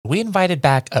we invited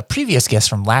back a previous guest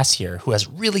from last year who has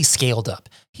really scaled up.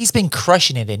 He's been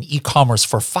crushing it in e-commerce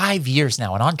for 5 years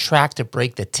now and on track to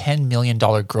break the $10 million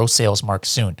gross sales mark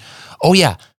soon. Oh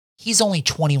yeah, he's only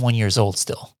 21 years old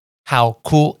still. How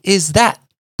cool is that?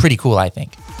 Pretty cool, I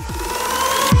think.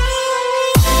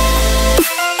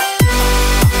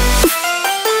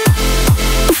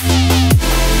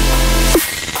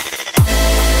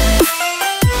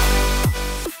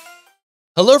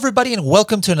 Hello, everybody, and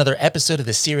welcome to another episode of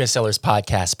the Serious Sellers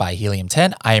Podcast by Helium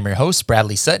 10. I am your host,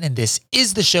 Bradley Sutton, and this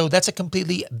is the show that's a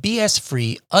completely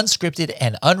BS-free, unscripted,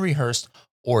 and unrehearsed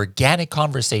organic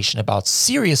conversation about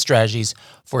serious strategies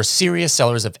for serious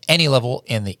sellers of any level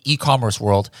in the e-commerce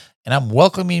world. And I'm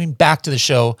welcoming back to the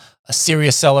show a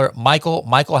serious seller, Michael.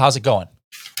 Michael, how's it going?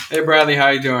 Hey, Bradley, how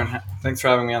you doing? Thanks for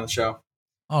having me on the show.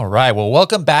 All right. Well,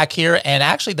 welcome back here. And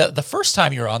actually, the first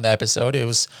time you were on the episode,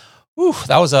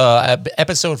 that was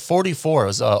episode 44. It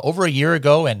was over a year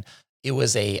ago, and it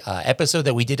was a episode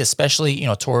that we did especially,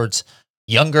 towards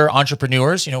younger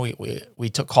entrepreneurs. We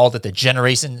called it the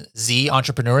Generation Z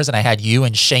entrepreneurs, and I had you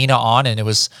and Shayna on, and it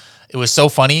was so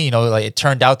funny. It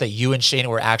turned out that you and Shayna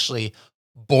were actually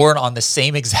born on the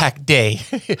same exact day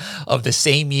of the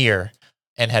same year,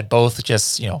 and had both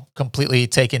just completely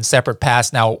taken separate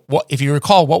paths. Now, if you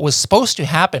recall, what was supposed to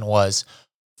happen was,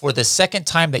 for the second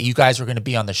time that you guys were going to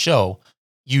be on the show,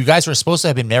 you guys were supposed to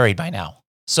have been married by now.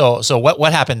 So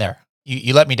what happened there?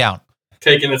 You let me down.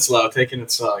 Taking it slow, Taking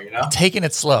it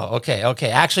slow. Okay.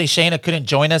 Actually, Shayna couldn't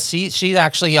join us. She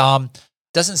actually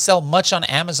doesn't sell much on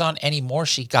Amazon anymore.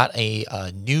 She got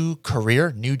a new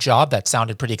career, new job that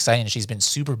sounded pretty exciting, and she's been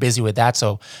super busy with that,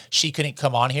 so she couldn't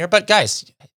come on here. But guys,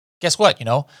 guess what?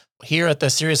 Here at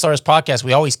the Serious Sellers Podcast,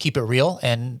 we always keep it real,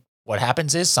 and what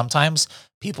happens is sometimes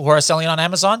people who are selling on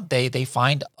Amazon, they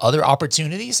find other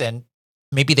opportunities, and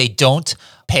maybe they don't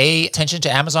pay attention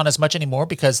to Amazon as much anymore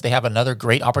because they have another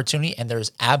great opportunity, and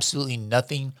there's absolutely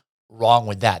nothing wrong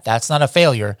with that. That's not a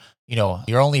failure.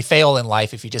 You're only fail in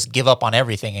life if you just give up on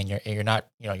everything and you're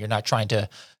not trying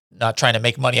to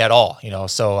make money at all.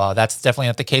 So that's definitely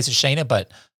not the case with Shayna,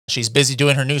 but she's busy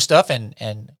doing her new stuff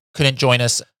and couldn't join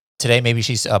us today. Maybe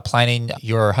she's planning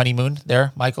your honeymoon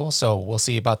there, Michael. So we'll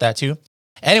see about that too.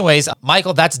 Anyways,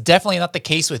 Michael, that's definitely not the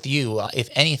case with you. If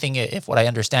anything, if what I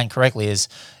understand correctly is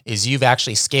you've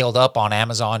actually scaled up on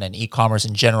Amazon and e-commerce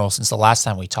in general since the last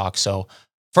time we talked. So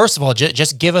first of all,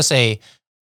 just give us a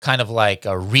kind of like a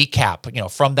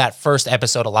recap, from that first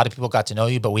episode. A lot of people got to know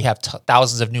you, but we have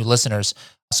thousands of new listeners.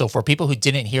 So for people who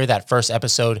didn't hear that first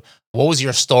episode, what was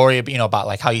your story, about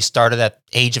like how you started at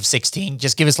age of 16?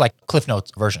 Just give us like Cliff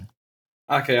Notes version.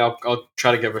 Okay, I'll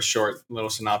try to give a short little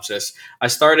synopsis. I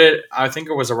started, I think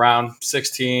it was around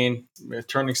 16,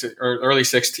 turning or early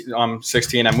 16.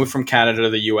 16. I moved from Canada to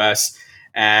the US,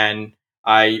 and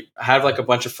I had like a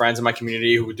bunch of friends in my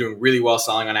community who were doing really well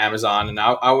selling on Amazon. And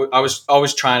I was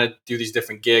always trying to do these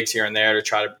different gigs here and there to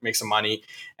try to make some money.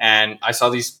 And I saw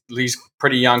these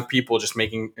pretty young people just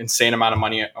making insane amount of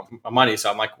money.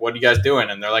 So I'm like, what are you guys doing?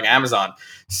 And they're like, Amazon.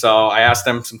 So I asked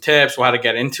them some tips, how to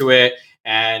get into it.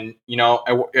 And,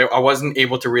 I wasn't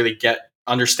able to really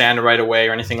understand it right away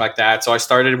or anything like that. So I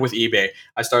started with eBay.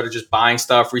 I started just buying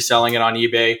stuff, reselling it on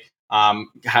eBay.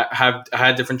 I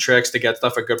had different tricks to get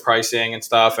stuff at good pricing and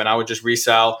stuff. And I would just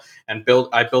resell and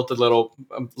I built a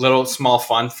little small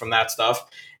fund from that stuff.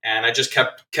 And I just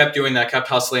kept doing that, kept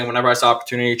hustling. Whenever I saw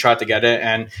opportunity, tried to get it.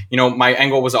 And, my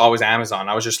angle was always Amazon.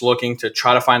 I was just looking to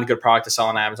try to find a good product to sell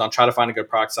on Amazon,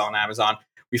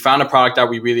 We found a product that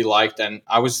we really liked, and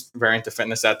I was very into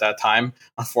fitness at that time.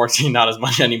 Unfortunately, not as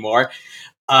much anymore.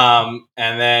 And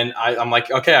then I'm like,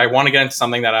 okay, I want to get into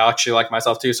something that I actually like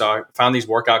myself too. So I found these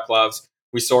workout gloves.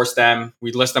 We sourced them.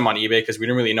 We list them on eBay because we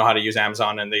didn't really know how to use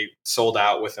Amazon, and they sold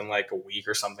out within like a week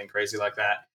or something crazy like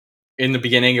that. In the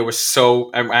beginning,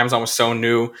 Amazon was so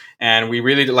new, and we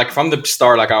really from the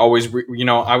start, I've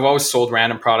always sold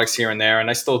random products here and there, and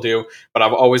I still do, but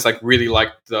I've always really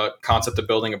liked the concept of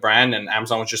building a brand, and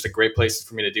Amazon was just a great place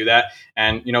for me to do that.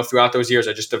 And, throughout those years,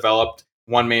 I just developed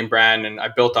one main brand, and I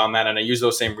built on that, and I used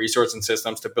those same resources and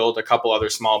systems to build a couple other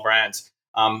small brands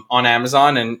on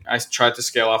Amazon. And I tried to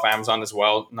scale off Amazon as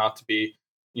well, not to be,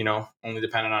 only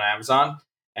dependent on Amazon.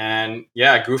 And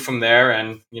yeah, I grew from there,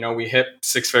 and we hit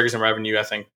 6 figures in revenue, I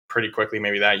think, pretty quickly,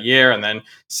 maybe that year, and then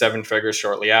 7 figures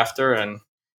shortly after. And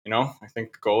I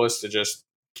think the goal is to just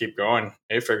keep going,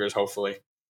 8 figures, hopefully.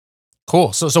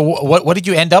 Cool. So what did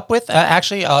you end up with?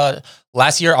 Actually,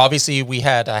 last year, obviously, we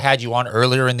had you on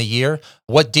earlier in the year.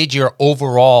 What did your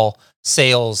overall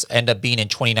sales end up being in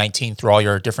 2019 through all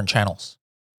your different channels?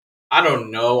 I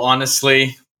don't know,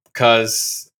 honestly,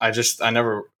 because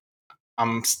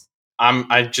I'm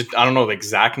I don't know the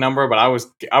exact number, but I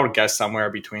would guess somewhere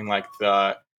between like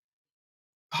the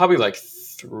probably like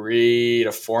 3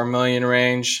 to 4 million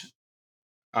range.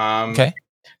 Um, Okay.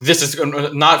 this is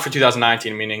not for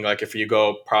 2019, meaning like if you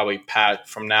go probably pat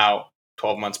from now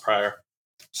 12 months prior.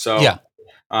 So Yeah.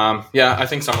 yeah, I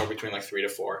think somewhere between like 3 to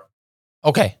 4.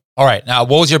 Okay. All right. Now,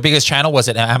 what was your biggest channel? Was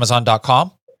it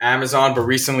Amazon.com? Amazon, but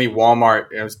recently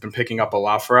Walmart has been picking up a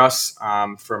lot for us.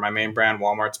 For my main brand,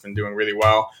 Walmart's been doing really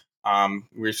well.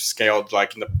 We've scaled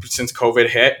like since COVID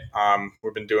hit.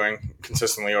 We've been doing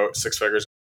consistently 6 figures.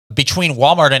 Between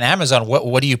Walmart and Amazon,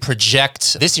 what do you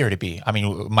project this year to be? I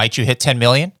mean, might you hit 10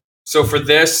 million? So for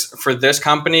this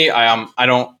company, I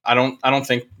don't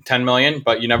think 10 million,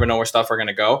 but you never know where stuff are going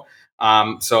to go.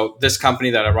 So this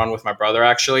company that I run with my brother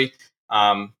actually,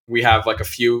 we have like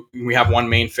we have one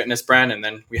main fitness brand, and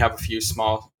then we have a few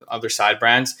small other side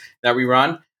brands that we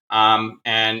run.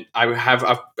 And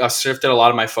I've shifted a lot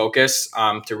of my focus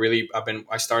to really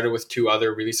I started with two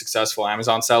other really successful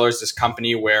Amazon sellers. This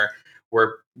company where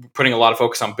we're putting a lot of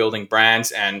focus on building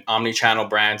brands and omni-channel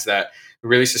brands that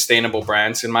really sustainable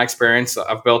brands. In my experience,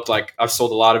 I've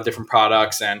sold a lot of different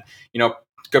products, and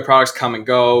good products come and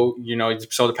go.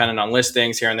 It's so dependent on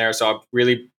listings here and there. So I've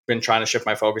really been trying to shift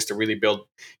my focus to really build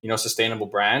sustainable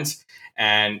brands,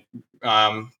 and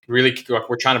really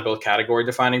we're trying to build category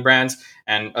defining brands,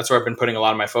 and that's where I've been putting a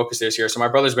lot of my focus this year. So my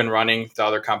brother's been running the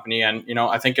other company, and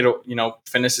I think it'll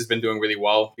fitness has been doing really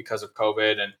well because of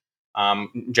COVID, and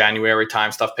January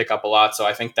time stuff pick up a lot. So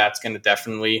I think that's going to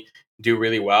definitely do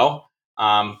really well.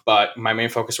 But my main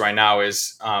focus right now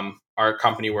is our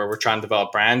company where we're trying to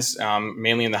develop brands,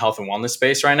 mainly in the health and wellness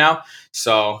space right now.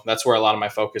 So that's where a lot of my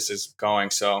focus is going.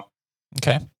 So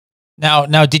Okay.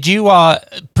 Now, did you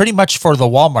pretty much for the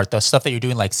Walmart, the stuff that you're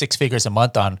doing like 6 figures a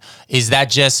month on, is that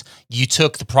just you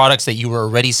took the products that you were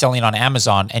already selling on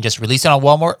Amazon and just released it on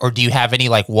Walmart, or do you have any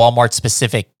like Walmart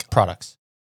specific products?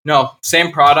 no,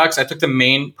 same products. I took the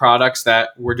main products that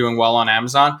were doing well on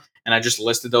Amazon and I just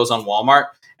listed those on Walmart.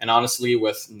 And honestly,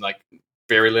 with like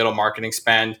very little marketing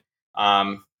spend,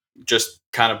 um, just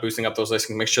kind of boosting up those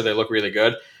listings, make sure they look really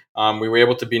good. We were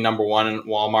able to be number one in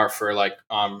Walmart for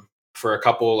for a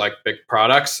couple like big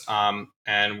products,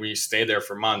 and we stayed there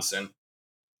for months. And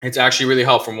it's actually really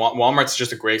helpful. Walmart's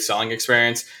just a great selling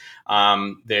experience.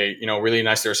 They, really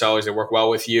nice to their sellers. They work well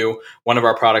with you. One of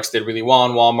our products did really well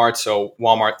on Walmart. So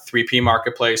Walmart 3P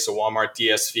marketplace. So Walmart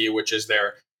DSV, which is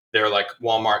their like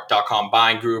Walmart.com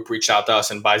buying group, reached out to us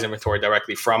and buys inventory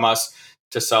directly from us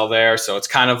to sell there. So it's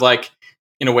kind of like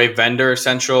in a way vendor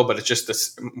central, but it's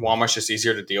just Walmart's just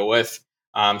easier to deal with.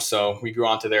 So we grew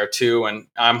onto there too. And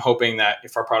I'm hoping that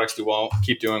if our products do well,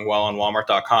 keep doing well on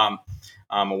Walmart.com,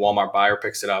 a Walmart buyer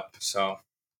picks it up. So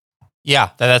Yeah,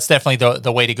 that's definitely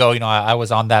the way to go. I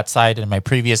was on that side in my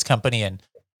previous company, and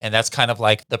that's kind of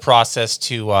like the process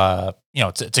to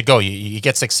to go. You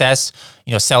get success,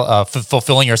 sell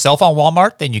fulfilling yourself on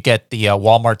Walmart, then you get the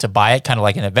Walmart to buy it, kind of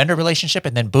like in a vendor relationship,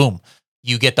 and then boom,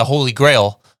 you get the holy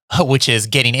grail, which is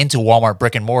getting into Walmart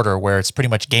brick and mortar, where it's pretty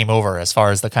much game over as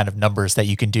far as the kind of numbers that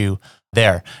you can do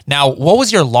there. Now, what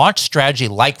was your launch strategy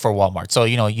like for Walmart? So,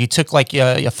 you took like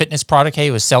a fitness product, hey,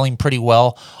 it was selling pretty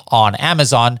well on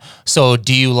Amazon. So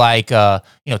do you like,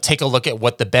 take a look at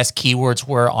what the best keywords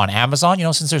were on Amazon,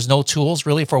 since there's no tools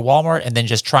really for Walmart, and then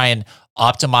just try and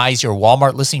optimize your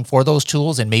Walmart listing for those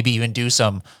tools, and maybe even do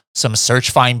some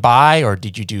search find buy, or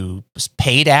did you do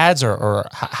paid ads, or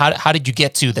how did you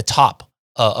get to the top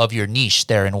of your niche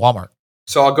there in Walmart?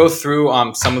 So I'll go through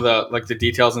some of the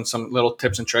details and some little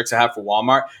tips and tricks I have for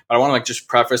Walmart. But I want to just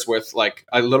preface with like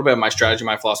a little bit of my strategy,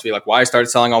 my philosophy, like why I started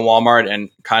selling on Walmart, and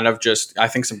kind of just I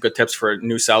think some good tips for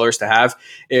new sellers to have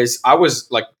is I was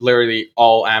like literally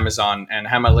all Amazon and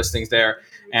had my listings there,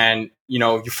 and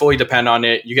you fully depend on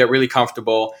it. You get really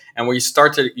comfortable, and when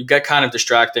you get kind of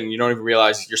distracted, and you don't even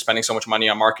realize you're spending so much money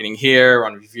on marketing here,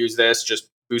 on reviews, this, just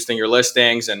boosting your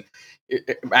listings, and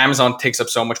Amazon takes up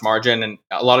so much margin, and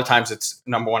a lot of times it's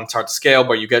number one, it's hard to scale,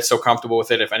 but you get so comfortable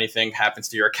with it. If anything happens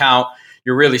to your account,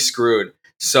 you're really screwed.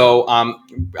 So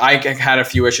I had a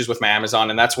few issues with my Amazon,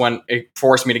 and that's when it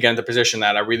forced me to get into the position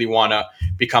that I really want to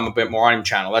become a bit more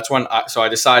omnichannel. That's when I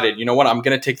decided, you know what, I'm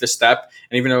going to take this step,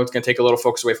 and even though it's going to take a little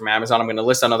focus away from Amazon, I'm going to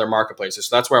list on other marketplaces.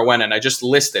 So that's where I went, and I just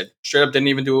listed straight up, didn't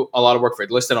even do a lot of work for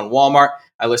it. Listed on Walmart,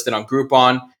 I listed on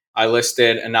Groupon, I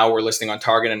listed, and now we're listing on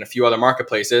Target and a few other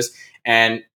marketplaces.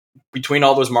 And between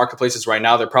all those marketplaces right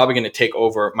now, they're probably going to take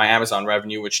over my Amazon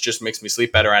revenue, which just makes me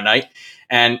sleep better at night.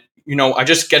 And, I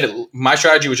just get it. My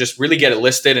strategy was just really get it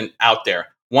listed and out there.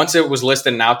 Once it was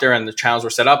listed and out there and the channels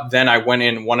were set up, then I went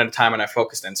in one at a time and I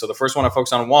focused in. So the first one I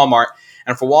focused on Walmart.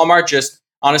 And for Walmart, just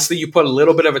honestly, you put a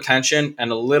little bit of attention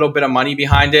and a little bit of money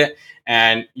behind it,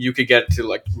 and you could get to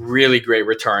like really great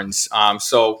returns.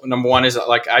 So number one is,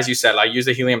 like as you said, I use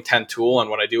the Helium 10 tool, and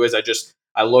what I do is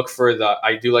I look for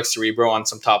I do like Cerebro on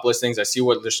some top listings. I see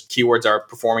what the keywords are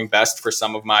performing best for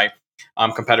some of my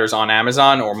competitors on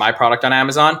Amazon or my product on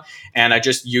Amazon, and I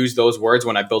just use those words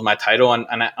when I build my title on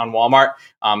Walmart.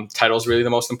 Title is really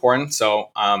the most important, so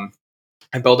I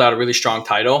build out a really strong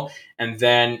title, and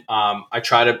then I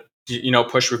try to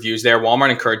push reviews there. Walmart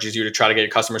encourages you to try to get your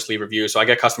customers to leave reviews. So I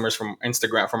get customers from our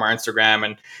Instagram,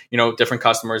 and different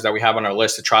customers that we have on our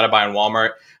list to try to buy on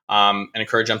Walmart, and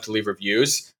encourage them to leave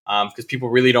reviews, because people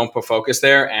really don't put focus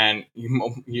there, and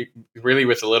you really,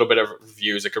 with a little bit of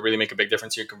reviews, it could really make a big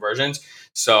difference in your conversions.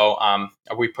 So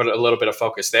we put a little bit of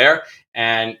focus there,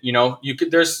 and you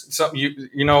could there's some you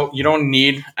don't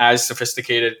need as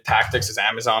sophisticated tactics as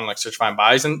Amazon, like search, find,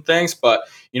 buys and things, but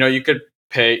you could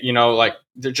pay, like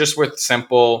they're just with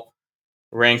simple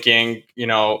ranking,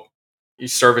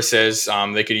 services,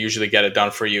 they could usually get it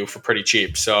done for you for pretty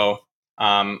cheap. So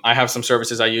I have some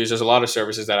services I use. There's a lot of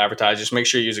services that advertise. Just make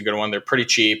sure you use a good one. They're pretty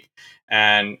cheap,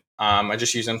 and I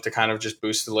just use them to kind of just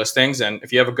boost the listings. And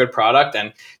if you have a good product,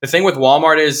 and the thing with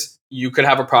Walmart is you could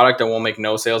have a product that won't make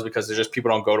no sales because there's just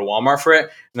people don't go to Walmart for it.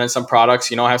 And then some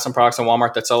products, I have some products on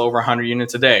Walmart that sell over 100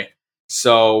 units a day.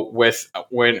 So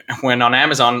when on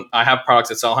Amazon, I have products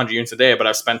that sell 100 units a day, but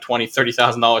I've spent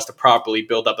 $20,000-$30,000 to properly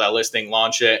build up that listing,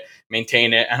 launch it,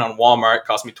 maintain it, and on Walmart, it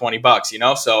cost me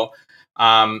 $20. So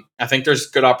I think there's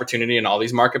good opportunity in all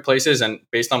these marketplaces, and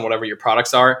based on whatever your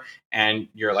products are and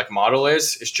your like model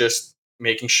is, it's just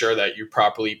making sure that you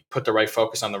properly put the right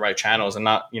focus on the right channels and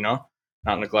not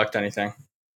neglect anything.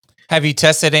 Have you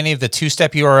tested any of the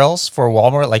two-step URLs for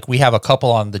Walmart? Like we have a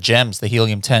couple on the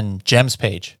Helium 10 Gems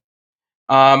page.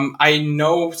 I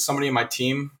know somebody in my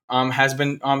team has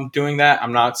been doing that.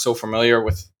 I'm not so familiar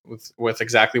with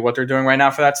exactly what they're doing right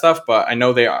now for that stuff, but I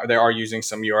know they are using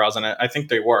some URLs, and I think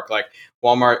they work. Like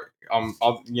Walmart,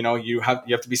 you have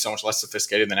to be so much less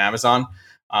sophisticated than Amazon.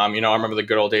 I remember the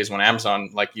good old days when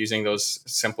Amazon, like using those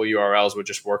simple URLs would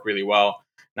just work really well.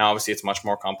 Now, obviously, it's much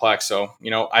more complex. So,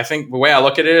 I think the way I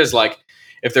look at it is like,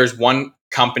 if there's one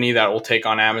company that will take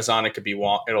on Amazon, it'll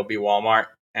be Walmart,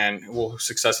 and will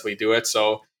successfully do it.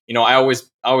 So, I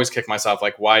always kick myself,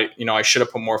 like, why, I should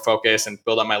have put more focus and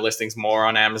build up my listings more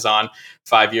on Amazon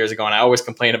 5 years ago. And I always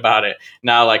complain about it.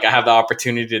 Now, like, I have the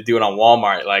opportunity to do it on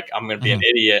Walmart. Like, I'm going to be an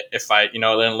idiot if I,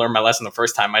 didn't learn my lesson the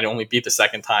first time. I'd only beat the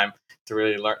second time to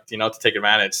really learn, to take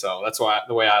advantage. So that's why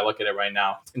the way I look at it right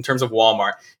now in terms of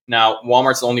Walmart. Now,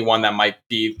 Walmart's the only one that might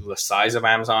be the size of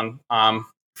Amazon,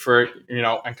 for,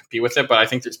 and compete with it. But I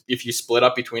think if you split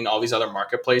up between all these other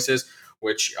marketplaces,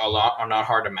 which a lot are not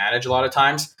hard to manage a lot of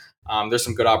times, there's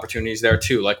some good opportunities there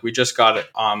too. Like we just got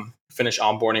finished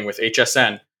onboarding with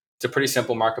HSN. It's a pretty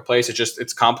simple marketplace.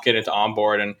 It's complicated to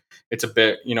onboard, and it's a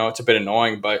bit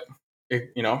annoying, but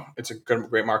it's a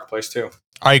great marketplace too.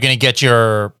 Are you going to get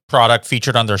your product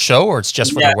featured on their show, or it's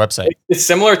just for their website? It's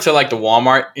similar to like the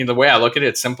Walmart. The way I look at it,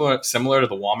 it's similar to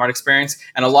the Walmart experience.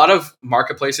 And a lot of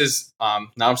marketplaces,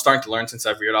 now I'm starting to learn since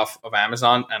I've veered off of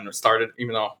Amazon and started,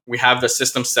 even though we have the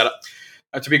system set up.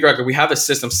 To be correct, we have the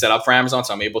system set up for Amazon,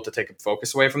 so I'm able to take a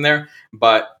focus away from there.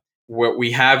 But what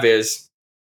we have is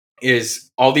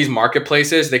all these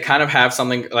marketplaces, they kind of have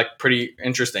something like pretty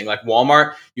interesting. Like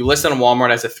Walmart, you list it on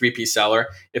Walmart as a 3P seller.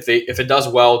 If it does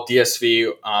well,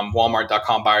 DSV,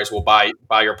 Walmart.com buyers will buy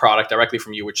your product directly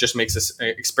from you, which just makes this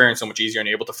experience so much easier, and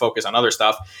you're able to focus on other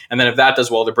stuff. And then if that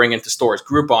does well, they bring it into stores.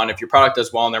 Groupon, if your product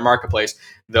does well in their marketplace,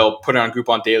 they'll put it on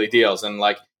Groupon daily deals. And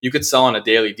like you could sell on a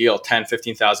daily deal 10,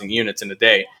 15,000 units in a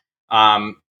day.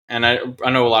 And I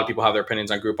know a lot of people have their opinions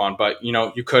on Groupon, but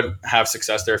you could have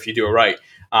success there if you do it right.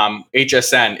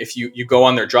 HSN, if you go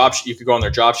on their you could go on their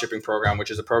job shipping program,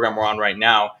 which is a program we're on right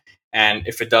now. And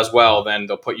if it does well, then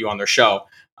they'll put you on their show.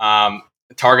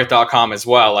 Target.com as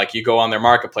well. Like you go on their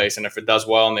marketplace, and if it does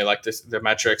well and they like their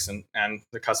metrics and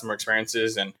the customer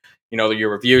experiences and,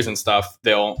 your reviews and stuff,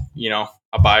 they'll,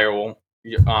 a buyer will,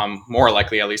 more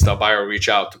likely, at least a buyer will reach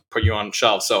out to put you on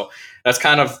shelves. So that's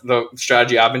kind of the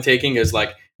strategy I've been taking, is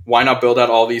like, why not build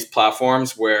out all these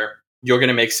platforms where you're going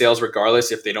to make sales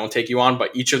regardless if they don't take you on,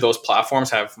 but each of those platforms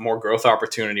have more growth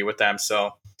opportunity with them.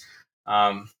 So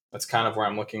that's kind of where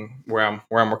I'm working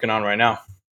on right now.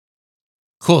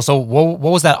 Cool. So what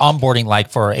was that onboarding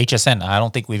like for HSN? I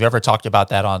don't think we've ever talked about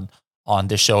that on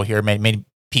this show here. Many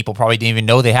people probably didn't even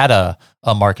know they had a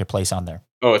marketplace on there.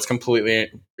 Oh, it's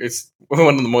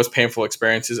one of the most painful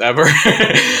experiences ever.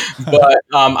 But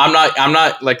I'm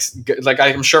not like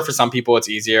I'm sure for some people it's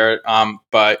easier.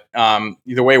 But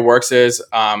the way it works is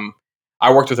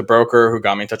I worked with a broker who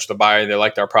got me in touch with the buyer. They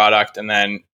liked our product, and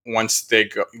then once they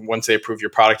approve your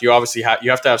product, you obviously you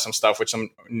have to have some stuff which some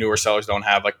newer sellers don't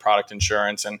have, like product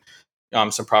insurance and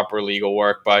some proper legal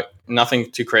work, but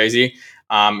nothing too crazy.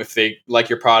 If they like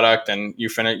your product and you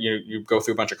finish, you go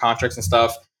through a bunch of contracts and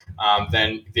stuff,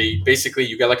 then they basically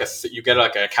you get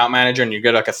like an account manager, and you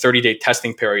get like a 30-day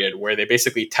testing period where they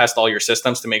basically test all your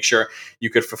systems to make sure you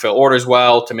could fulfill orders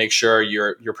well, to make sure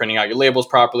you're printing out your labels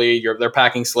properly, they're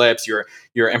packing slips,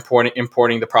 you're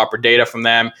importing the proper data from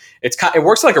them. It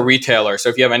works like a retailer. So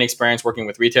if you have any experience working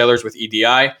with retailers with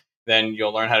EDI, then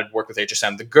you'll learn how to work with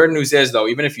HSM. The good news is, though,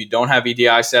 even if you don't have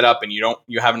EDI set up and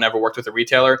you haven't ever worked with a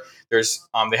retailer,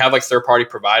 they have like third-party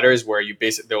providers where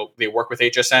they work with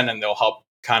HSN and they'll help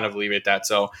kind of alleviate that.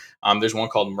 So there's one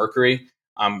called Mercury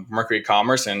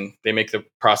Commerce, and they make the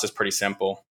process pretty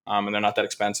simple, and they're not that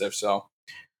expensive. So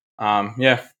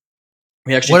yeah,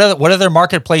 we actually. What other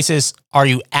marketplaces are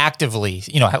you actively,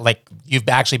 like you've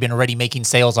actually been already making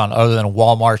sales on other than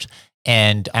Walmart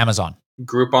and Amazon?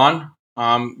 Groupon.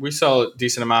 We sell a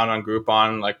decent amount on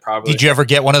Groupon, like probably. Did you ever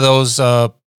get one of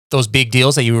those big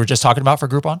deals that you were just talking about for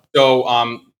Groupon?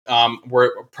 So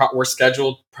we're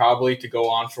scheduled probably to go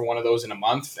on for one of those in a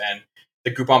month, and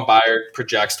the Groupon buyer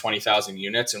projects 20,000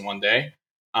 units in one day.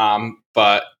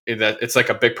 But it's like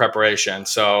a big preparation.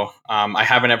 So I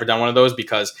haven't ever done one of those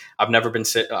because I've never been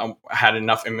had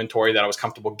enough inventory that I was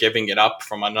comfortable giving it up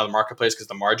from another marketplace because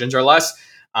the margins are less.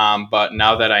 But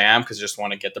now that I am, because I just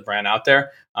want to get the brand out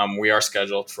there, we are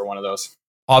scheduled for one of those.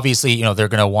 Obviously, they're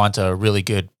going to want a really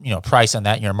good, price on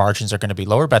that. And your margins are going to be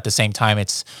lower, but at the same time,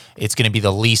 it's going to be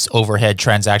the least overhead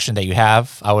transaction that you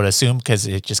have, I would assume, because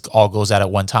it just all goes out at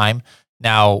one time.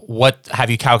 Now, what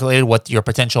have you calculated what your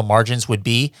potential margins would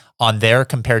be on there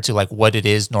compared to like what it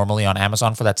is normally on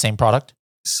Amazon for that same product?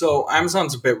 So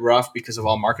Amazon's a bit rough because of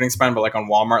all marketing spend, but like on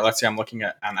Walmart, let's say I'm looking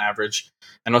at on average,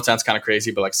 I know it sounds kind of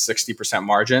crazy, but like 60%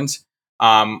 margins.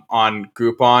 On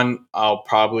Groupon, I'll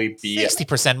probably be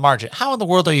 60% margin. How in the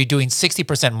world are you doing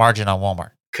 60% margin on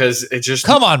Walmart? Because it just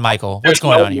come on, Michael. What's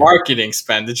going on here? Marketing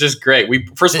spend. It's just great.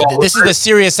 First of all, this is the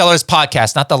Serious Sellers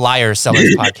podcast, not the Liar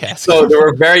Sellers podcast. So there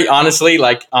were very honestly,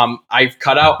 like I've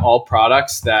cut out all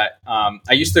products that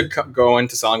I used to go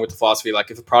into selling with the philosophy like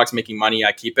if the product's making money,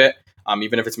 I keep it.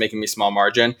 Even if it's making me small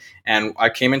margin. And I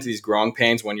came into these growing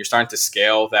pains when you're starting to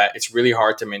scale that it's really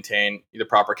hard to maintain the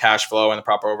proper cash flow and the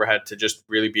proper overhead to just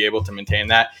really be able to maintain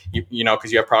that,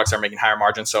 because you have products that are making higher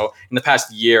margins. So in the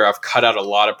past year, I've cut out a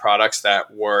lot of products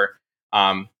that were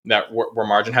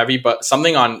margin heavy. But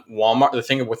something on Walmart, the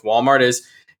thing with Walmart is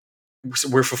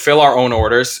we fulfill our own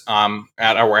orders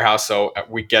at our warehouse. So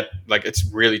we get it's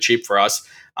really cheap for us.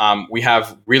 We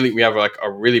have like a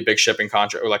really big shipping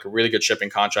contract, or like a really good shipping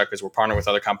contract because we're partnered with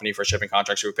other company for shipping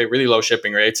contracts. So we pay really low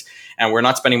shipping rates, and we're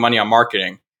not spending money on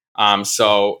marketing.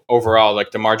 So overall,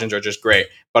 like the margins are just great.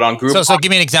 But on Groupon, so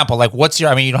give me an example. Like, what's your?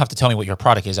 I mean, you don't have to tell me what your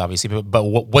product is, obviously, but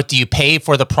what do you pay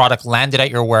for the product landed at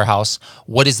your warehouse?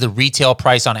 What is the retail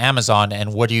price on Amazon,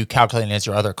 and what are you calculating as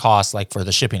your other costs, like for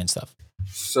the shipping and stuff?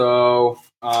 So,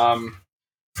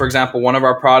 for example, one of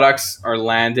our products are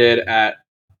landed at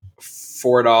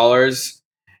 $4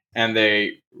 and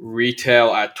they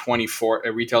retail at $24. It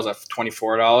retails at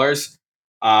 $24.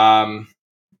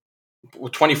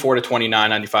 24 to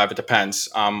 $29.95. It depends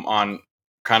on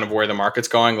kind of where the market's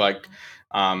going, like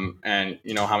and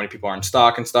how many people are in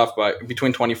stock and stuff. But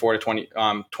between 24 to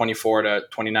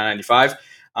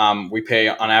 $29.95, we pay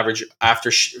on average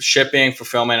after shipping,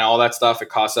 fulfillment, and all that stuff. It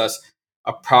costs us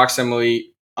approximately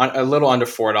a little under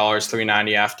 $4,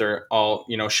 $3.90 after all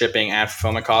shipping and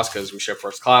fulfillment costs because we ship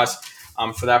first class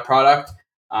for that product.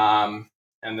 And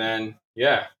then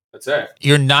that's it.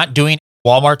 You're not doing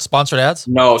Walmart sponsored ads?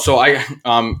 No. So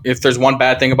if there's one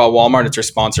bad thing about Walmart, it's their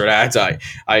sponsored ads.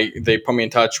 They put me in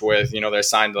touch with they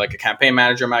assigned like a campaign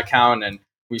manager in my account, and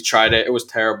we tried it. It was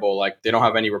terrible. Like they don't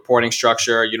have any reporting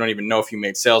structure. You don't even know if you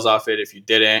made sales off it. If you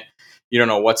didn't, you don't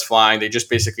know what's flying. They just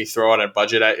basically throw out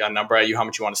a number at you, how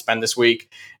much you want to spend this week,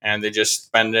 and they just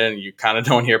spend it, and you kind of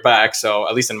don't hear back. So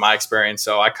at least in my experience,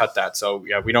 so I cut that. So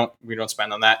yeah, we don't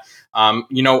spend on that.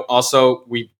 Also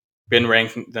we've been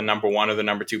ranked the number one or the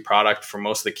number two product for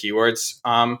most of the keywords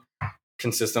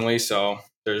consistently. So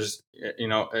there's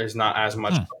not as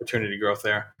much opportunity growth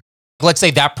there. Let's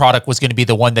say that product was going to be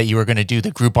the one that you were going to do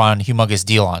the Groupon humongous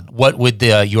deal on. What would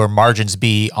your margins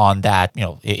be on that?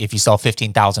 If you sell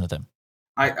 15,000 of them.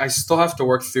 I still have to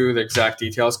work through the exact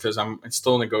details because I'm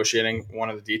still negotiating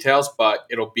one of the details, but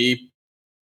it'll be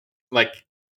like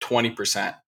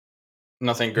 20%.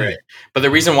 Nothing great. But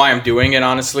the reason why I'm doing it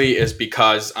honestly is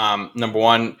because number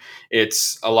one,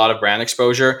 it's a lot of brand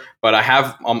exposure. But I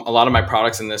have a lot of my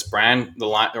products in this brand. The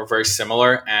line are very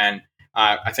similar, and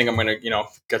I think I'm going to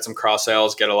get some cross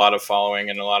sales, get a lot of following,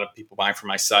 and a lot of people buying from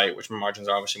my site, which my margins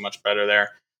are obviously much better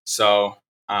there. So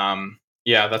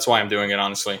yeah, that's why I'm doing it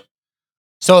honestly.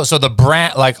 So the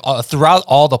brand, like throughout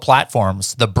all the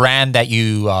platforms, the brand that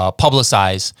you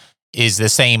publicize is the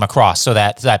same across, so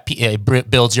that it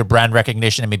builds your brand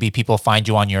recognition, and maybe people find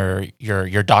you on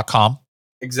your .com.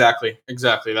 Exactly.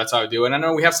 That's how I do it. And I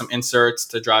know we have some inserts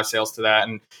to drive sales to that,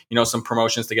 and some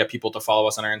promotions to get people to follow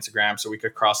us on our Instagram, so we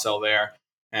could cross sell there.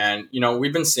 And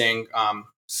we've been seeing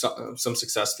some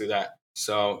success through that.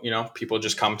 So people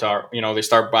just come to our, they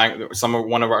start buying a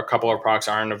couple of our products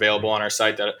aren't available on our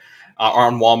site that are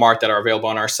on Walmart that are available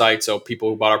on our site. So people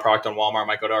who bought our product on Walmart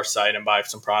might go to our site and buy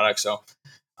some products. So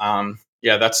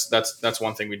yeah, that's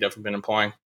one thing we've definitely been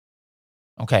employing.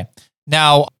 Okay.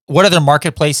 Now, what other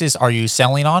marketplaces are you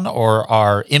selling on or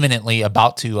are imminently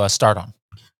about to start on?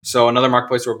 So another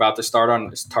marketplace we're about to start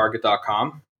on is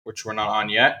Target.com, which we're not on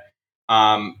yet.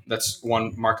 That's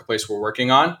one marketplace we're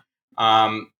working on.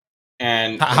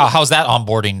 And how's that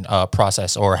onboarding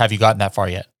process, or have you gotten that far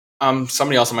yet?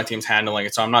 Somebody else on my team's handling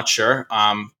it, so I'm not sure.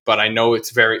 But I know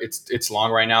it's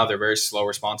long right now. They're very slow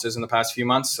responses in the past few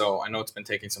months, so I know it's been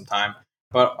taking some time.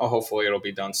 But hopefully it'll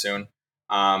be done soon.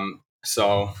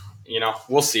 So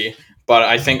we'll see. But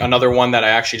I think another one that I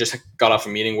actually just got off a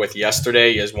meeting with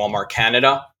yesterday is Walmart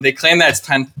Canada. They claim that it's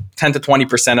 10 to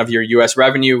 20% of your US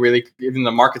revenue. Really, even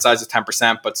the market size is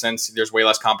 10%. But since there's way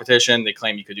less competition, they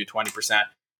claim you could do 20%.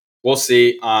 We'll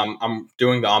see. I'm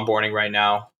doing the onboarding right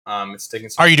now. It's taking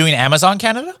some. Are you doing Amazon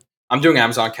Canada? I'm doing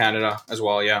Amazon Canada as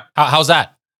well. Yeah. How's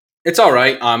that? It's all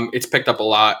right. It's picked up a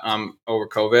lot over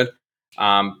COVID.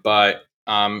 But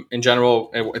in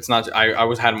general, it's not. I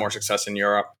was had more success in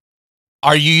Europe.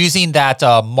 Are you using that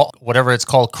whatever it's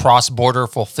called, cross-border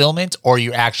fulfillment, or are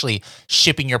you actually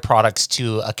shipping your products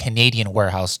to a Canadian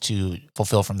warehouse to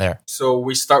fulfill from there? So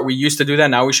we used to do that.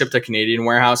 Now we ship to a Canadian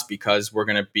warehouse because we're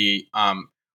going to be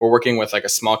we're working with like a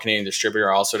small Canadian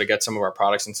distributor also to get some of our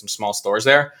products in some small stores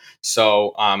there.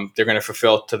 So they're going to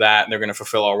fulfill to that, and they're going to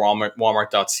fulfill our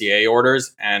Walmart.ca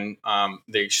orders, and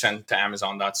they send to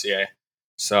Amazon.ca.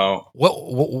 So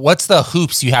what's the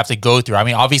hoops you have to go through? I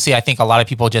mean, obviously, I think a lot of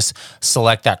people just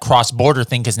select that cross-border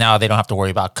thing because now they don't have to worry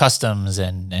about customs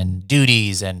and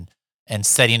duties and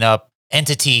setting up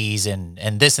entities and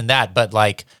this and that. But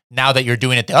like now that you're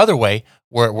doing it the other way,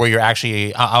 where you're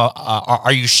actually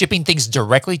are you shipping things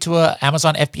directly to a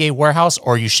Amazon FBA warehouse,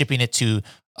 or are you shipping it to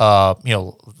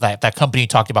that company you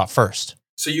talked about first?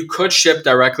 So you could ship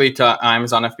directly to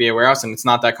Amazon FBA warehouse, and it's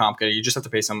not that complicated. You just have to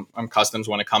pay some customs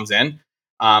when it comes in.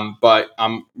 But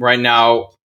right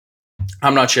now,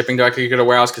 I'm not shipping directly to a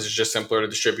warehouse because it's just simpler to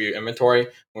distribute inventory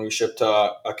when we ship to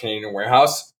a Canadian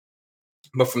warehouse.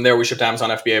 But from there, we ship to Amazon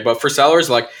FBA. But for sellers,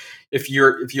 like if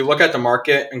you look at the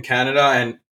market in Canada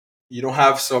and you don't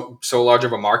have so large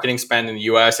of a marketing spend in the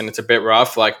US and it's a bit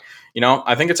rough, like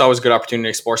I think it's always a good opportunity to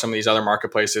explore some of these other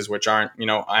marketplaces, which aren't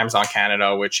Amazon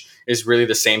Canada, which is really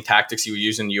the same tactics you would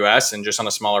use in the US and just on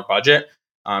a smaller budget.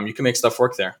 You can make stuff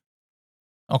work there.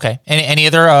 Okay. Any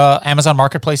other Amazon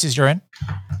marketplaces you're in?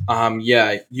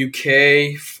 Yeah,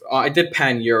 UK. I did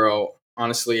Pan Euro.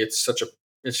 Honestly, it's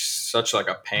such like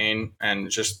a pain and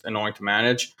just annoying to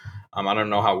manage. I don't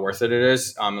know how worth it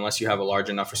is unless you have a large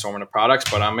enough assortment of products.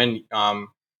 But I'm in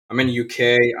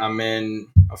UK. I'm in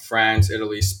France,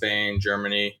 Italy, Spain,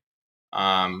 Germany,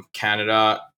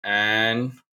 Canada,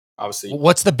 and obviously.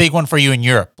 What's the big one for you in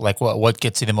Europe? Like what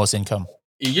gets you the most income?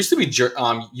 It used to be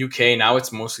UK. Now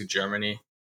it's mostly Germany.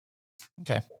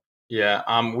 Okay. Yeah.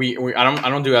 I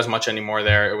don't do as much anymore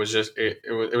there. It was just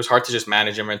it was hard to just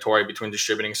manage inventory between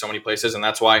distributing so many places, and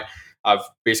that's why I've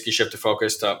basically shifted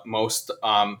focus to most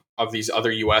of these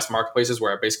other US marketplaces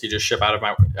where I basically just ship out of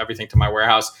everything to my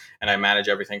warehouse and I manage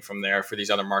everything from there for these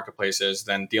other marketplaces.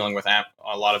 Then dealing with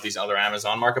a lot of these other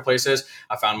Amazon marketplaces,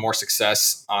 I found more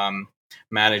success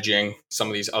managing some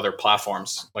of these other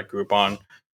platforms like Groupon,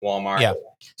 Walmart. Yeah.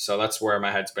 So that's where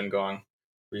my head's been going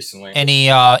recently. Any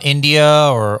India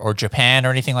or Japan or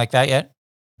anything like that yet?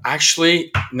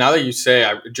 Actually, now that you say,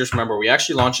 I just remember we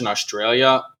actually launched in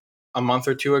Australia a month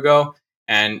or two ago,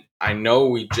 and I know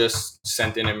we just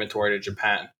sent in inventory to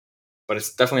Japan, but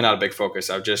it's definitely not a big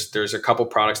focus. There's a couple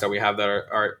products that we have that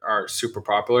are super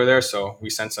popular there, so we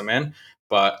sent some in,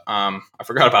 but I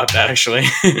forgot about that actually.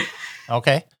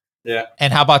 Okay. Yeah.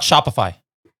 And how about Shopify?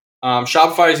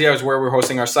 Shopify is where we're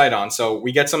hosting our site on. So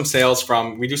we get some sales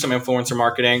we do some influencer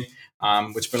marketing.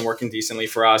 which has been working decently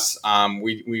for us.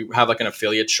 We have like an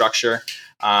affiliate structure.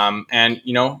 And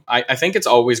I think it's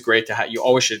always great to have, you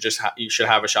always should you should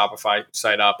have a Shopify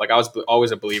site up. Like I was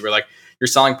always a believer, like you're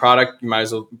selling product, you might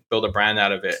as well build a brand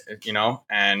out of it,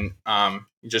 and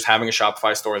just having a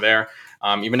Shopify store there.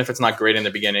 Even if it's not great in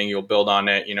the beginning, you'll build on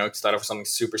it. Start off with something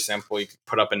super simple you can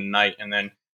put up in a night and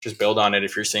then just build on it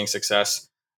if you're seeing success.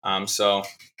 So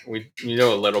we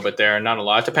do a little bit there, not a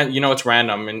lot. It depends. It's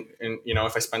random, and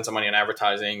if I spend some money on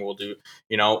advertising, we'll do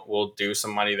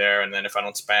some money there, and then if I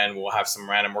don't spend, we'll have some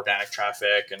random organic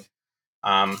traffic, and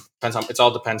it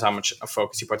all depends how much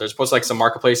focus you put there. As opposed to like some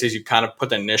marketplaces, you kind of put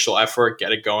the initial effort,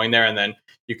 get it going there, and then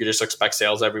you could just expect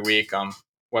sales every week.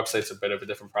 Website's a bit of a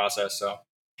different process, so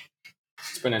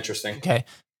it's been interesting. Okay.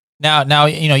 Now,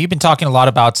 you've been talking a lot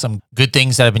about some good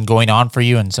things that have been going on for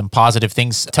you and some positive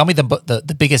things. Tell me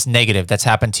the biggest negative that's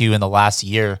happened to you in the last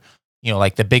year,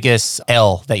 like the biggest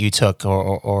L that you took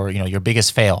or your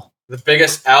biggest fail. The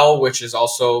biggest L, which is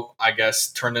also, I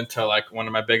guess, turned into like one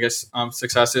of my biggest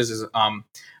successes, is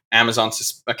Amazon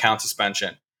account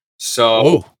suspension.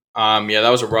 So,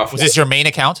 that was a rough. Was this your main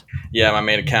account? Yeah, my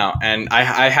main account, and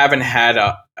I haven't had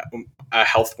a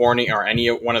health warning or any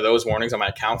one of those warnings on my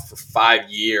account for 5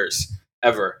 years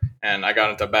ever, and I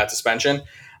got into a bad suspension.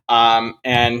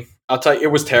 And I'll tell you,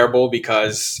 it was terrible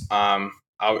because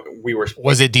we were.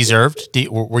 Was it deserved?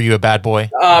 Were you a bad boy?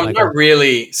 Not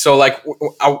really. So like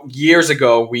years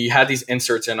ago, we had these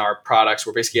inserts in our products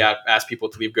where basically asked people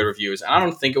to leave good reviews. And I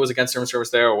don't think it was against service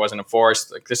there or wasn't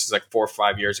enforced. Like this is like 4 or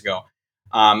 5 years ago.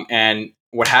 And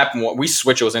what happened, we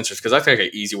switched those inserts because that's like an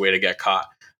easy way to get caught.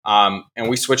 And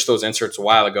we switched those inserts a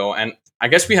while ago. And I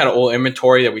guess we had an old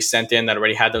inventory that we sent in that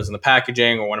already had those in the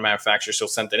packaging, or one of the manufacturers still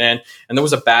sent it in. And there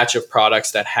was a batch of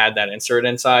products that had that insert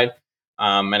inside.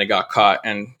 And it got caught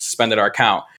and suspended our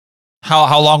account.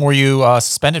 How long were you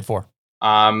suspended for?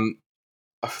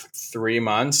 3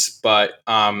 months, but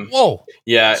whoa,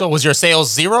 yeah. So was your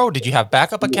sales zero? Did you have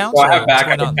backup accounts? Well, I have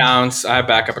backup accounts. I have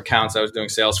backup accounts I was doing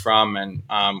sales from, and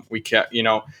we kept, we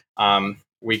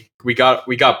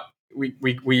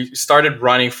started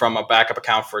running from a backup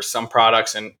account for some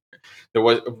products, and there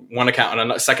was one account,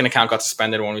 and a second account got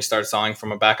suspended when we started selling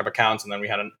from a backup account, and then we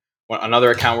had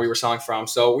another account we were selling from.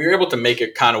 So we were able to make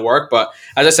it kind of work. But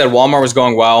as I said, Walmart was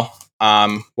going well.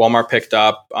 Walmart picked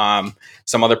up.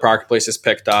 Some other marketplaces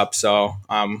picked up. So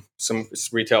some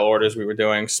retail orders we were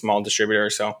doing, small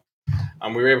distributors. So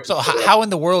we were able to. So how in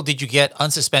the world did you get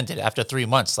unsuspended after 3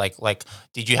 months? Like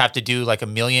did you have to do like a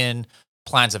million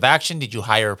plans of action? Did you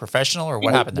hire a professional, or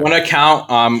what happened there? One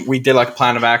account, we did like a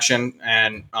plan of action,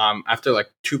 and after like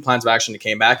 2 plans of action, it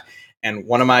came back. And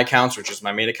one of my accounts, which is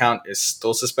my main account, is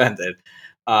still suspended.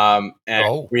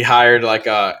 We hired like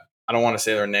I don't want to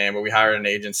say their name, but we hired an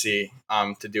agency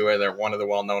to do it. They're one of the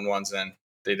well-known ones, and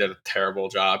they did a terrible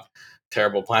job,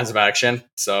 terrible plans of action.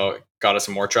 So it got us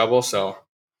in more trouble. So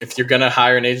if you're going to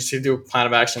hire an agency to do a plan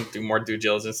of action, do more due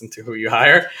diligence into who you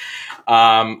hire.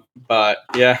 But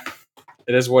yeah,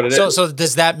 it is what it is. So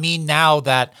does that mean now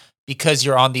that because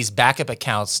you're on these backup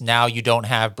accounts, now you don't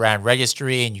have brand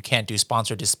registry and you can't do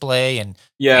sponsored display and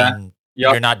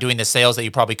you're not doing the sales that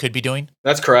you probably could be doing?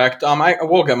 That's correct. I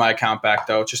will get my account back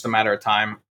though. It's just a matter of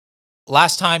time.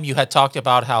 Last time you had talked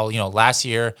about how, last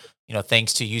year,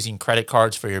 thanks to using credit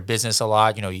cards for your business a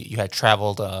lot, you had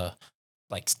traveled,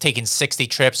 like taking 60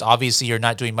 trips. Obviously you're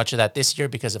not doing much of that this year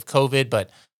because of COVID, but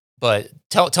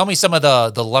tell me some of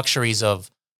the luxuries of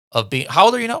being, how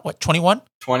old are you now? What, 21?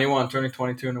 21, turning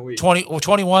 22 in a week.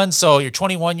 21. So you're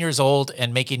 21 years old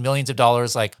and making millions of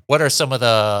dollars. Like, what are some of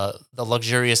the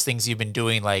luxurious things you've been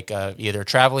doing? Like either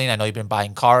traveling. I know you've been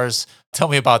buying cars. Tell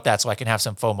me about that so I can have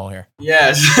some FOMO here.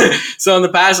 Yes. So in the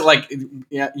past, like,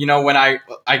 when I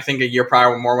think a year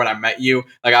prior, more when I met you,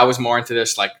 like I was more into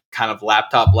this like kind of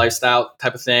laptop lifestyle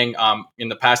type of thing. In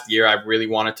the past year, I really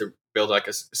wanted to build like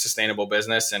a sustainable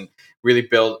business and really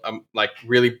build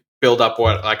up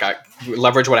what, like, I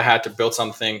leverage what I had to build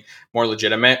something more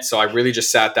legitimate. So I really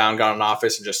just sat down, got an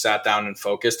office, and just sat down and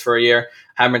focused for a year.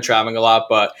 I haven't been traveling a lot,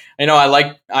 but I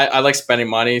like spending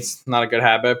money. It's not a good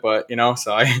habit, but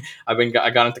so I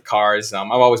got into cars. I've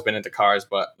always been into cars,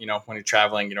 but when you're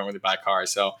traveling, you don't really buy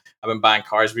cars. So I've been buying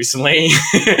cars recently.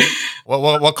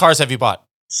 What cars have you bought?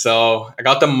 So I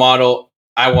got the model.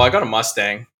 I got a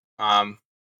Mustang.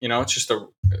 It's just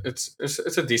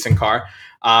it's a decent car.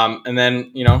 And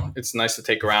then, it's nice to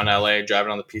take around LA, drive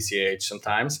it on the PCH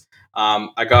sometimes.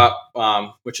 I got,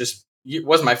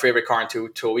 was my favorite car until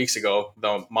 2 weeks ago,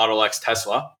 the Model X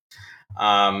Tesla,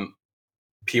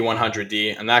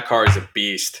 P100D. And that car is a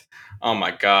beast. Oh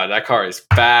my God, that car is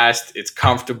fast. It's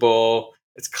comfortable.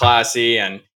 it's classy,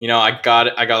 and I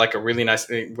got like a really nice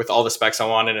with all the specs I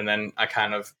wanted, and then I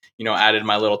kind of added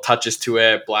my little touches to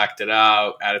it, blacked it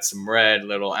out, added some red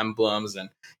little emblems,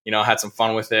 and had some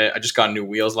fun with it. I just got new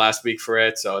wheels last week for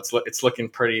it, so it's looking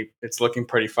pretty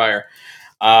fire.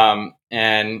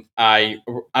 And I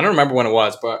don't remember when it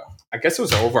was, but I guess it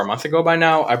was over a month ago by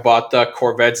now. I bought the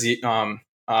Corvette Z06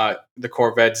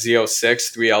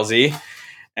 3LZ,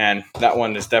 and that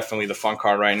one is definitely the fun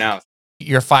car right now.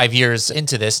 You're 5 years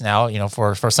into this now,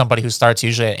 for somebody who starts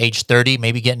usually at age 30,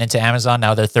 maybe getting into Amazon.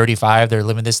 Now they're 35, they're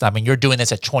living this. I mean, you're doing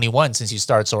this at 21 since you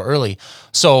start so early.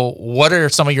 So what are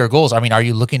some of your goals? I mean, are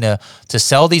you looking to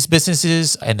sell these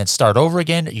businesses and then start over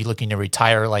again? Are you looking to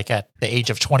retire like at the age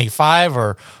of 25,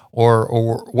 or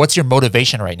what's your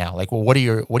motivation right now? Like, well, what are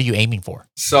you aiming for?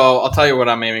 So I'll tell you what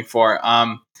I'm aiming for.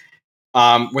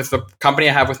 With the company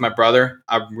I have with my brother,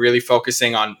 I'm really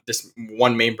focusing on this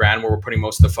one main brand where we're putting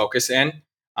most of the focus in.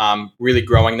 Really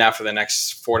growing that for the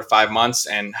next 4 to 5 months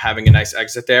and having a nice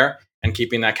exit there, and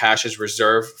keeping that cash as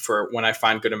reserve for when I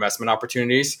find good investment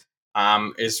opportunities.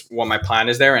 Is what my plan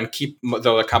is there, and keep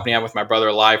the company I have with my brother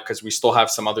alive, because we still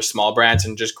have some other small brands,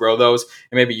 and just grow those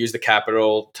and maybe use the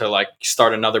capital to like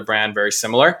start another brand very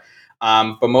similar.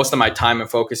 But most of my time and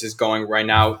focus is going right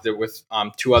now with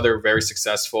two other very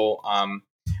successful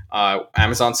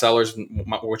Amazon sellers,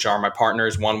 which are my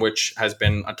partners. One which has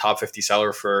been a top 50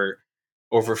 seller for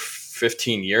over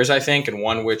 15 years, I think, and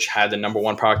one which had the number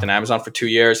one product on Amazon for 2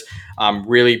 years.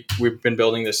 Really, we've been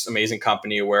building this amazing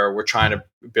company where we're trying to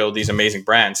build these amazing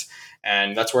brands,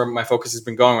 and that's where my focus has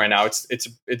been going right now. It's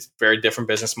very different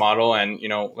business model, and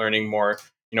learning more,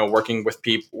 working with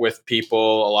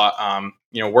people a lot,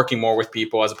 working more with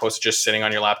people as opposed to just sitting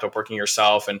on your laptop working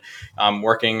yourself, and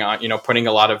working on, putting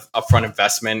a lot of upfront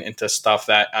investment into stuff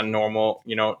that a normal,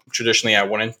 traditionally I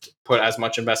wouldn't put as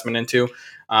much investment into.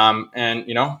 And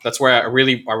that's where I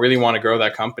really want to grow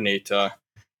that company to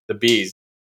the bees.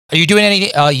 Are you doing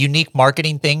any unique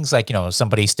marketing things, like,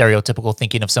 somebody stereotypical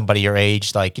thinking of somebody your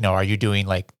age? Like, are you doing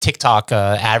like TikTok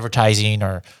advertising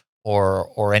or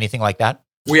anything like that?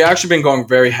 We actually been going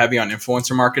very heavy on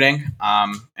influencer marketing,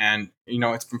 and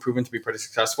it's been proven to be pretty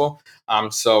successful.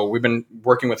 So we've been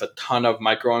working with a ton of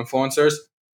micro influencers,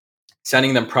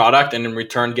 sending them product, and in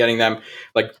return getting them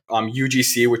like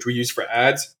UGC, which we use for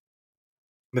ads.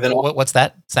 But then What's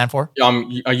that stand for?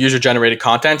 A user generated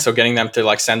content, so getting them to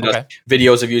like send us Okay.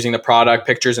 videos of using the product,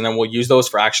 pictures, and then we'll use those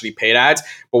for actually paid ads.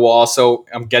 But we'll also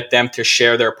get them to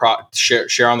share their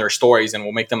share on their stories, and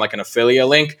we'll make them like an affiliate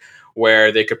link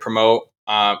where they could promote.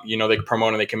 They could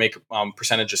promote, and they can make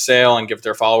percentage of sale and give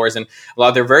their followers. And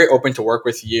they're very open to work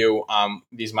with you.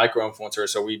 These micro influencers.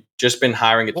 So we've just been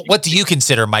hiring. What do you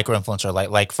consider micro influencer?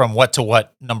 Like from what to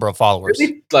what number of followers?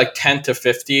 Really, like 10 to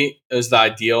 50 is the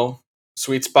ideal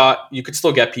sweet spot. You could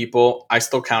still get people. I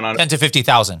still count on 10 to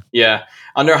 50,000. Yeah,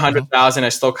 under 100,000, I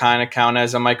still kind of count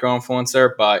as a micro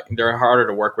influencer, but they're harder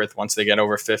to work with once they get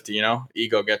over 50.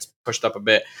 Ego gets pushed up a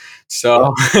bit,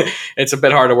 so it's a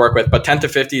bit hard to work with. But 10 to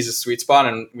 50 is a sweet spot,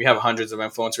 and we have hundreds of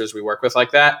influencers we work with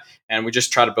like that, and we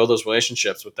just try to build those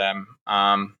relationships with them.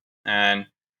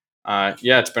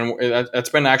 It's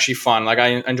been actually fun. Like, I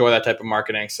enjoy that type of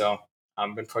marketing, so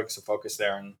I've been putting some focus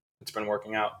there, and it's been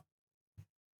working out.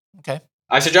 Okay.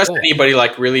 I suggest anybody,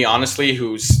 like, really honestly,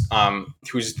 who's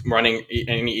running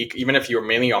any, even if you're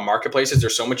mainly on marketplaces,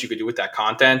 there's so much you could do with that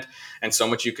content and so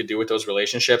much you could do with those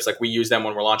relationships. Like, we use them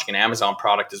when we're launching an Amazon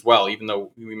product as well, even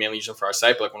though we mainly use them for our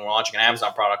site. But like, when we're launching an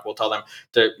Amazon product, we'll tell them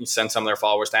to send some of their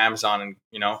followers to Amazon,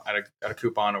 and at a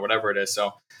coupon or whatever it is.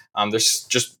 So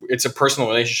it's a personal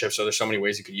relationship. So there's so many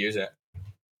ways you could use it.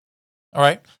 All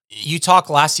right. You talked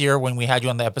last year when we had you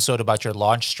on the episode about your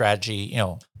launch strategy,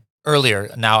 earlier.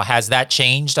 Now, has that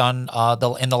changed in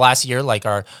the last year? Like,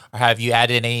 or have you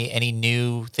added any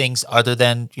new things other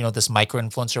than, this micro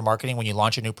influencer marketing when you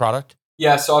launch a new product?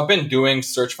 Yeah, so I've been doing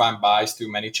search, find, buys through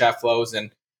ManyChat flows,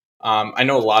 and I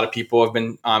know a lot of people have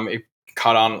been it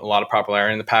caught on a lot of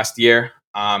popularity in the past year.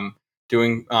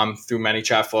 Doing through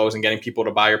ManyChat flows and getting people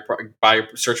to buy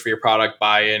search for your product,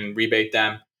 buy in, rebate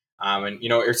them, and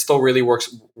it still really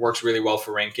works really well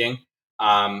for ranking.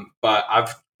 But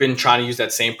I've been trying to use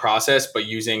that same process, but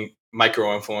using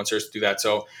micro influencers to do that.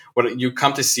 So what you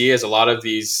come to see is a lot of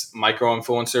these micro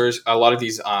influencers, a lot of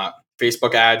these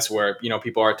Facebook ads where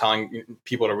people are telling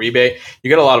people to rebate. You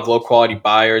get a lot of low quality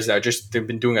buyers that they've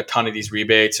been doing a ton of these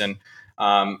rebates, and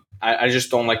I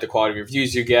just don't like the quality of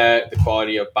reviews you get, the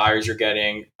quality of buyers you're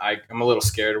getting. I'm a little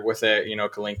scared with it,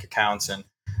 to link accounts. And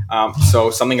so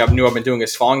something I've been doing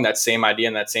is following that same idea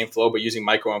and that same flow, but using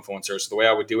micro influencers. So the way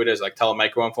I would do it is like, tell a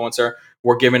micro influencer,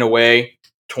 we're giving away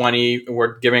 20,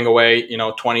 we're giving away,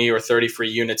 20 or 30 free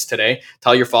units today.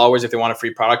 Tell your followers if they want a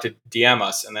free product to DM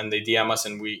us, and then they DM us,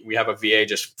 and we have a VA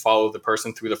just follow the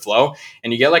person through the flow,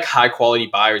 and you get like high quality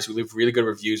buyers who leave really good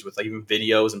reviews with like even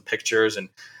videos and pictures. And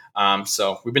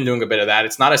so we've been doing a bit of that.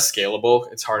 It's not as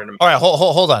scalable. It's harder to. All right,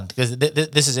 hold on, because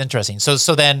this is interesting.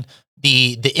 So then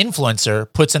the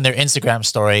influencer puts in their Instagram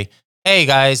story, "Hey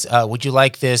guys, would you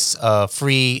like this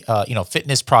free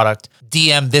fitness product?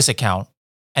 DM this account,"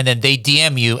 and then they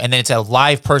DM you, and then it's a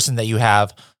live person that you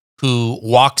have who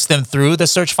walks them through the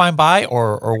search, find, buy,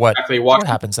 or what? Exactly. What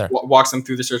happens there? Walks them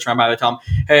through the search, find, buy. They tell them,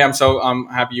 "Hey, I'm so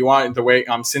happy you want the way.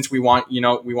 Since we want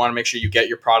to make sure you get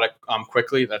your product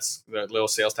quickly. That's the little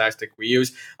sales tactic we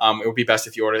use. It would be best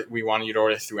if you order. We want you to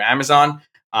order through Amazon.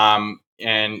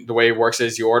 And the way it works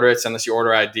is you order it, send us your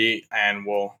order ID, and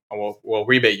we'll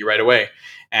rebate you right away.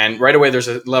 And right away, there's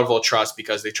a level of trust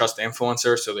because they trust the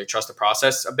influencer, so they trust the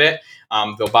process a bit.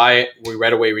 They'll buy it. We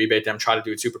right away rebate them, try to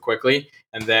do it super quickly.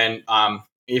 And then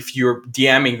if you're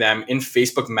DMing them in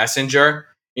Facebook Messenger,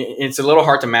 it's a little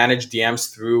hard to manage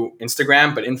DMs through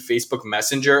Instagram, but in Facebook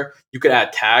Messenger, you could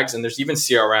add tags, and there's even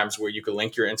CRMs where you could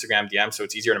link your Instagram DM, so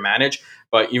it's easier to manage.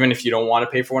 But even if you don't want to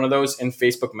pay for one of those, in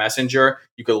Facebook Messenger,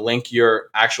 you could link your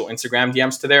actual Instagram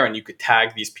DMs to there, and you could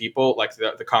tag these people, like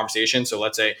the conversation. So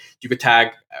let's say you could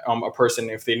tag a person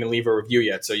if they didn't leave a review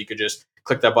yet. So you could just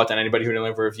click that button, anybody who didn't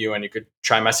leave a review, and you could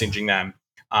try messaging them,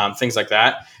 things like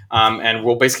that. And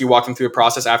we'll basically walk them through the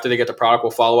process. After they get the product,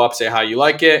 we'll follow up, say how you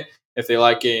like it. If they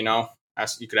like it,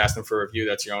 you could ask them for a review.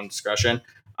 That's your own discretion.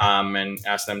 And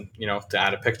ask them, to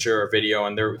add a picture or video,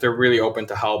 and they're really open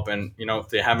to help. And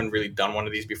they haven't really done one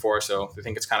of these before, so they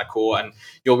think it's kind of cool. And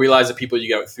you'll realize the people you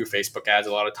get through Facebook ads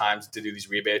a lot of times to do these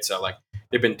rebates are like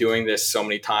they've been doing this so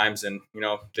many times, and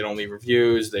they don't leave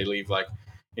reviews. They leave like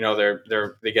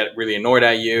they get really annoyed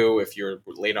at you if you're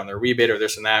late on their rebate or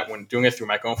this and that. When doing it through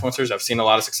micro-influencers, I've seen a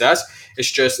lot of success.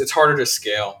 It's harder to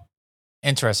scale.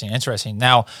 Interesting.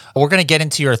 Now, we're going to get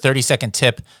into your 30-second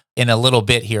tip in a little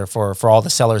bit here for all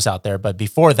the sellers out there. But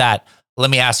before that,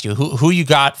 let me ask you, who you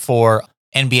got for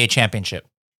NBA championship?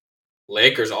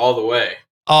 Lakers all the way.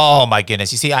 Oh my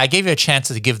goodness! You see, I gave you a chance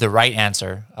to give the right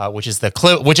answer, which is the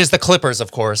Clippers,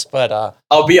 of course. But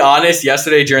I'll be honest.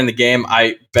 Yesterday during the game,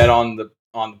 I bet on the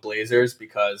Blazers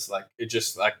because it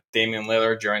just like Damian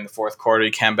Lillard during the fourth quarter,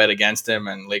 you can't bet against him,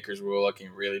 and Lakers were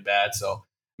looking really bad, so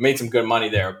made some good money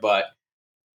there. But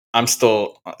I'm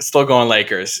still going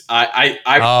Lakers.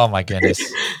 Oh my goodness.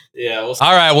 Yeah. All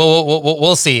right.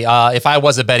 We'll see. If I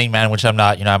was a betting man, which I'm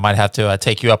not, I might have to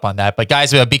take you up on that. But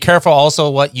guys, be careful also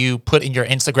what you put in your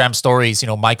Instagram stories.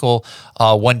 Michael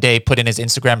one day put in his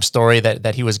Instagram story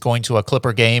that he was going to a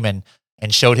Clipper game and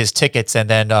showed his tickets, and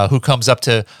then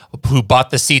who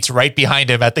bought the seats right behind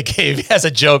him at the game as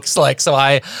a joke. So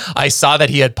I saw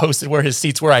that he had posted where his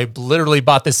seats were. I literally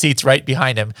bought the seats right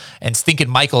behind him, and thinking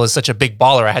Michael is such a big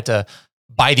baller, I had to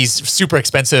buy these super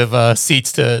expensive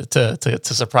seats to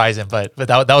surprise him. But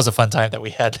that was a fun time that we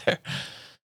had there.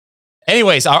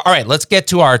 Anyways, all right, let's get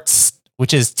to our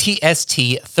which is TST,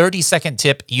 30-second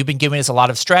tip. You've been giving us a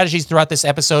lot of strategies throughout this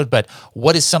episode, but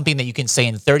what is something that you can say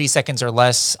in 30 seconds or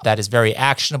less that is very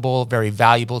actionable, very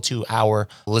valuable to our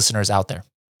listeners out there?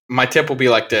 My tip will be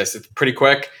like this. It's pretty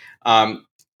quick. I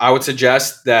would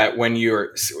suggest that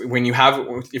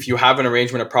if you have an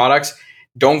arrangement of products,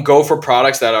 don't go for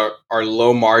products that are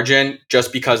low margin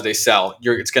just because they sell.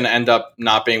 It's going to end up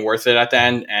not being worth it at the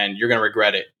end, and you're going to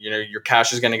regret it. Your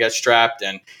cash is going to get strapped,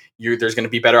 and there's going to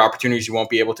be better opportunities you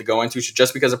won't be able to go into. So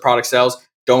just because a product sells,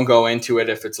 don't go into it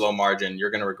if it's low margin.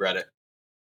 You're going to regret it.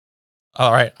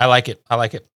 All right. I like it.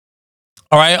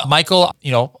 All right, Michael,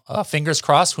 fingers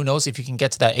crossed. Who knows if you can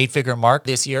get to that 8-figure mark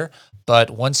this year. But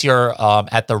once you're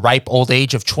at the ripe old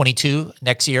age of 22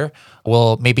 next year,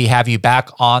 we'll maybe have you back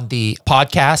on the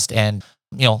podcast, and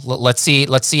let's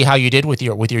see how you did with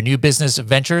your new business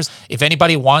ventures. If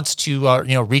anybody wants to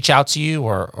reach out to you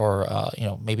or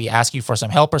maybe ask you for some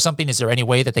help or something, is there any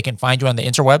way that they can find you on the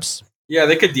interwebs? Yeah,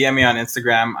 they could DM me on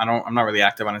Instagram. I'm not really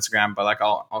active on Instagram, but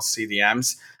I'll see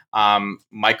DMs.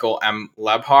 Michael M.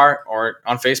 Lebhar, or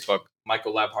on Facebook,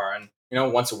 Michael Lebhar,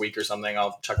 and once a week or something,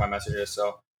 I'll check my messages.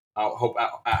 So I'm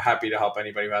happy to help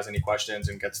anybody who has any questions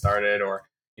and get started, or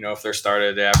if they're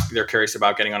started, they're curious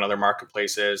about getting on other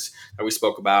marketplaces that we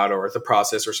spoke about, or the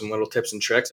process, or some little tips and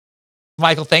tricks.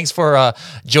 Michael, thanks for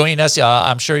joining us.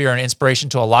 I'm sure you're an inspiration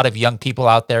to a lot of young people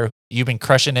out there. You've been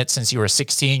crushing it since you were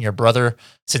 16. Your brother,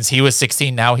 since he was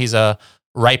 16, now he's a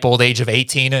ripe old age of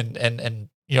 18, and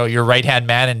your right-hand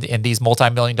man in these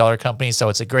multi-million-dollar companies. So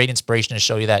it's a great inspiration to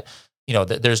show you that,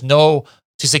 that there's no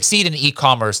to succeed in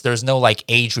e-commerce, there's no like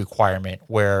age requirement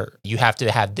where you have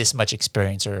to have this much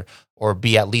experience or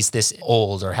be at least this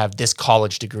old or have this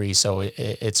college degree. So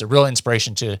it's a real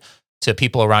inspiration to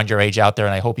people around your age out there.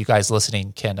 And I hope you guys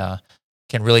listening can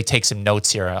really take some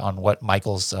notes here on what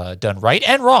Michael's done right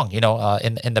and wrong,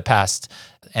 in the past,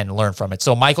 and learn from it.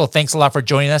 So Michael, thanks a lot for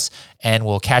joining us, and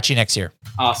we'll catch you next year.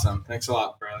 Awesome. Thanks a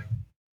lot, Bradley.